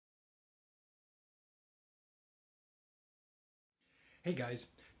Hey guys,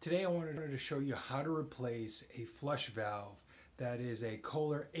 today I wanted to show you how to replace a flush valve that is a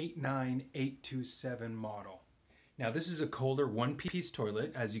Kohler 89827 model. Now this is a Kohler one-piece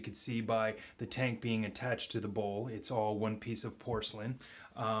toilet, as you can see by the tank being attached to the bowl. It's all one piece of porcelain.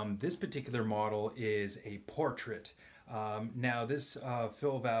 This particular model is a portrait. Now this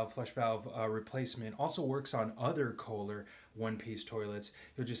flush valve replacement also works on other Kohler one-piece toilets.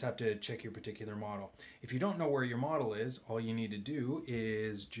 You'll just have to check your particular model. If you don't know where your model is, all you need to do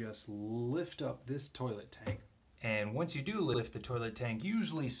is just lift up this toilet tank. And once you do lift the toilet tank,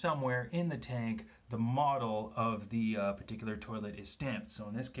 usually somewhere in the tank, the model of the particular toilet is stamped. So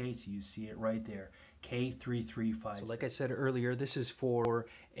in this case, you see it right there, K3356. So like I said earlier, this is for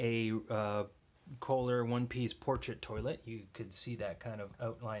a Kohler one-piece portrait toilet. You could see that kind of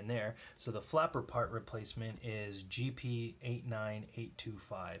outline there. So the flapper part replacement is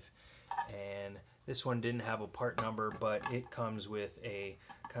GP89825. And this one didn't have a part number, but it comes with a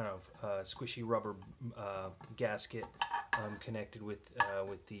kind of squishy rubber gasket connected with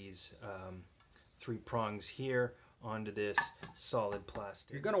these three prongs here onto this solid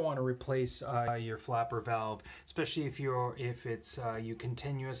plastic. You're going to want to replace your flapper valve, especially if you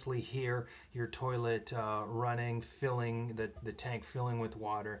continuously hear your toilet running, filling the tank filling with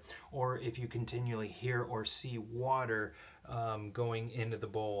water, or if you continually hear or see water going into the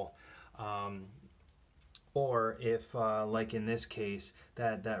bowl. Or if, like in this case,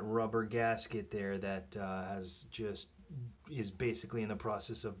 that rubber gasket there that is basically in the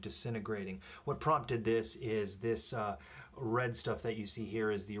process of disintegrating. What prompted this is this red stuff that you see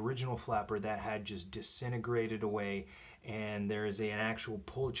here is the original flapper that had just disintegrated away, and there is an actual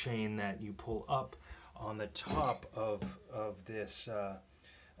pull chain that you pull up on the top of this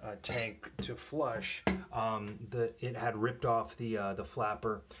tank to flush. It had ripped off the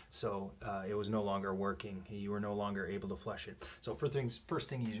flapper, so it was no longer working. You were no longer able to flush it. So first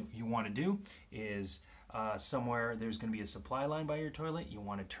thing you want to do is somewhere there's going to be a supply line by your toilet. You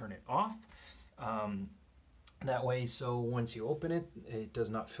want to turn it off. That way, so once you open it, it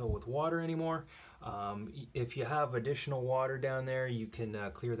does not fill with water anymore. If you have additional water down there, you can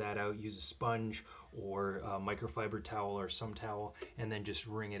clear that out, use a sponge or a microfiber towel or some towel, and then just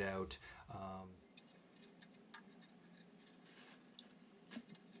wring it out.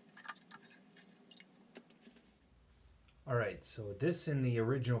 All right, so this in the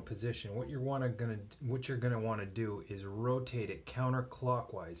original position, what you're gonna want to do is rotate it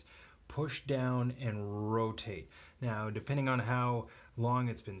counterclockwise. Push down and rotate. Now, depending on how long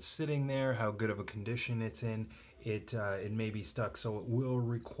it's been sitting there, how good of a condition it's in, it may be stuck, so it will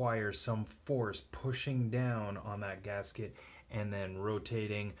require some force pushing down on that gasket and then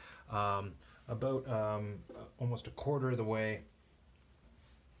rotating about almost a quarter of the way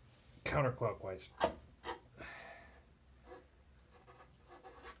counterclockwise.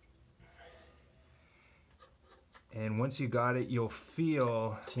 And once you got it, you'll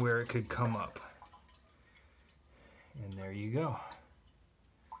feel where it could come up. And there you go.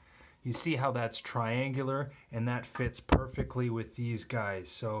 You see how that's triangular, and that fits perfectly with these guys.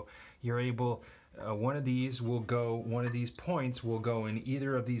 So you're able, one of these points will go in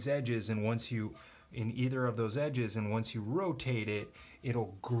either of these edges, and once you rotate it,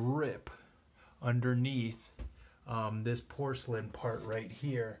 it'll grip underneath this porcelain part right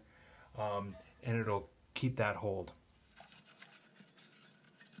here, and it'll keep that hold.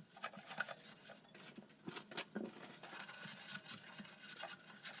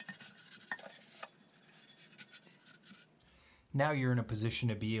 Now you're in a position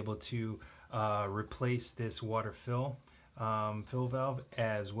to be able to replace this water fill valve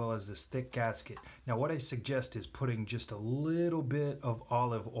as well as this thick gasket. Now what I suggest is putting just a little bit of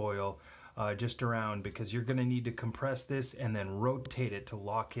olive oil just around, because you're going to need to compress this and then rotate it to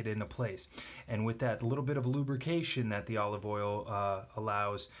lock it into place. And with that little bit of lubrication that the olive oil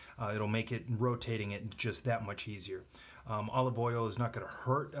allows, it'll make it rotating it just that much easier. Olive oil is not going to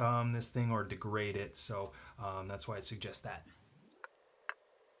hurt this thing or degrade it, so that's why I suggest that.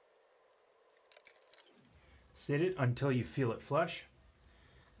 Sit it until you feel it flush.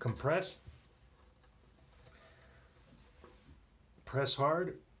 Compress. Press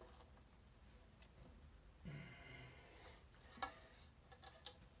hard.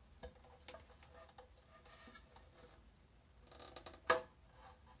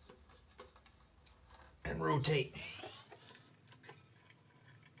 And rotate.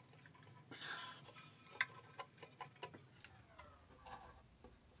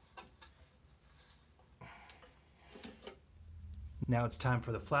 Now it's time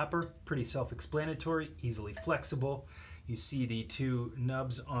for the flapper. Pretty self-explanatory, easily flexible. You see the two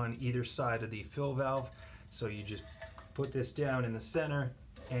nubs on either side of the fill valve, so you just put this down in the center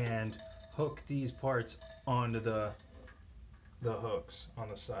and hook these parts onto the hooks on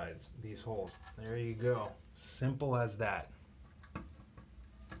the sides, these holes. There you go. Simple as that.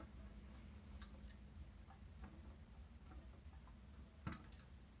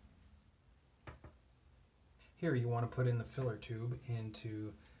 Here you want to put in the filler tube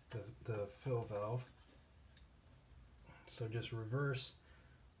into the fill valve. So just reverse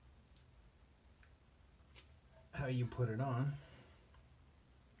how you put it on.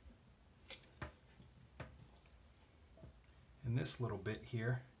 And this little bit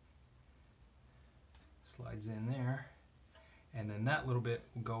here slides in there, and then that little bit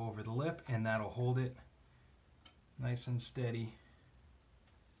will go over the lip, and that'll hold it nice and steady.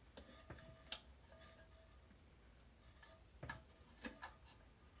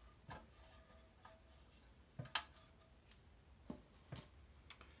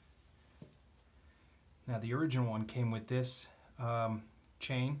 Now the original one came with this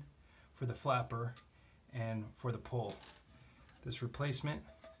chain for the flapper and for the pull. This replacement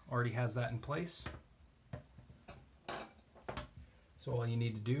already has that in place. So all you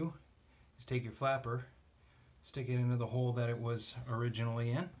need to do is take your flapper, stick it into the hole that it was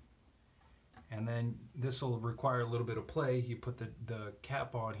originally in, and then this will require a little bit of play. You put the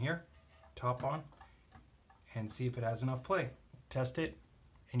cap on here, top on, and see if it has enough play. Test it,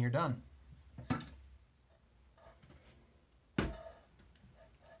 and you're done.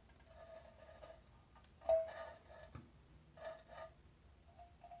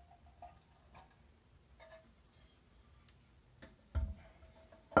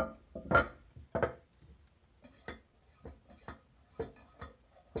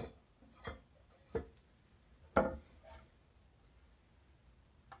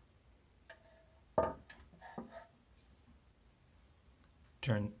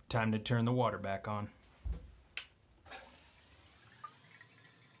 Time to turn the water back on.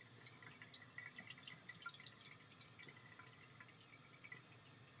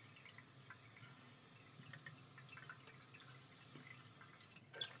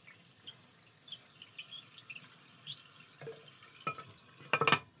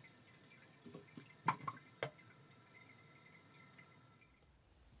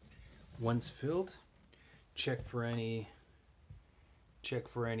 Once filled, check for any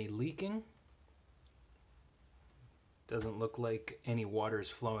leaking. Doesn't look like any water is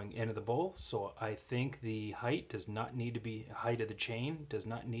flowing into the bowl, so I think the height of the chain does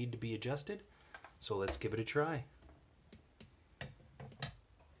not need to be adjusted. So let's give it a try.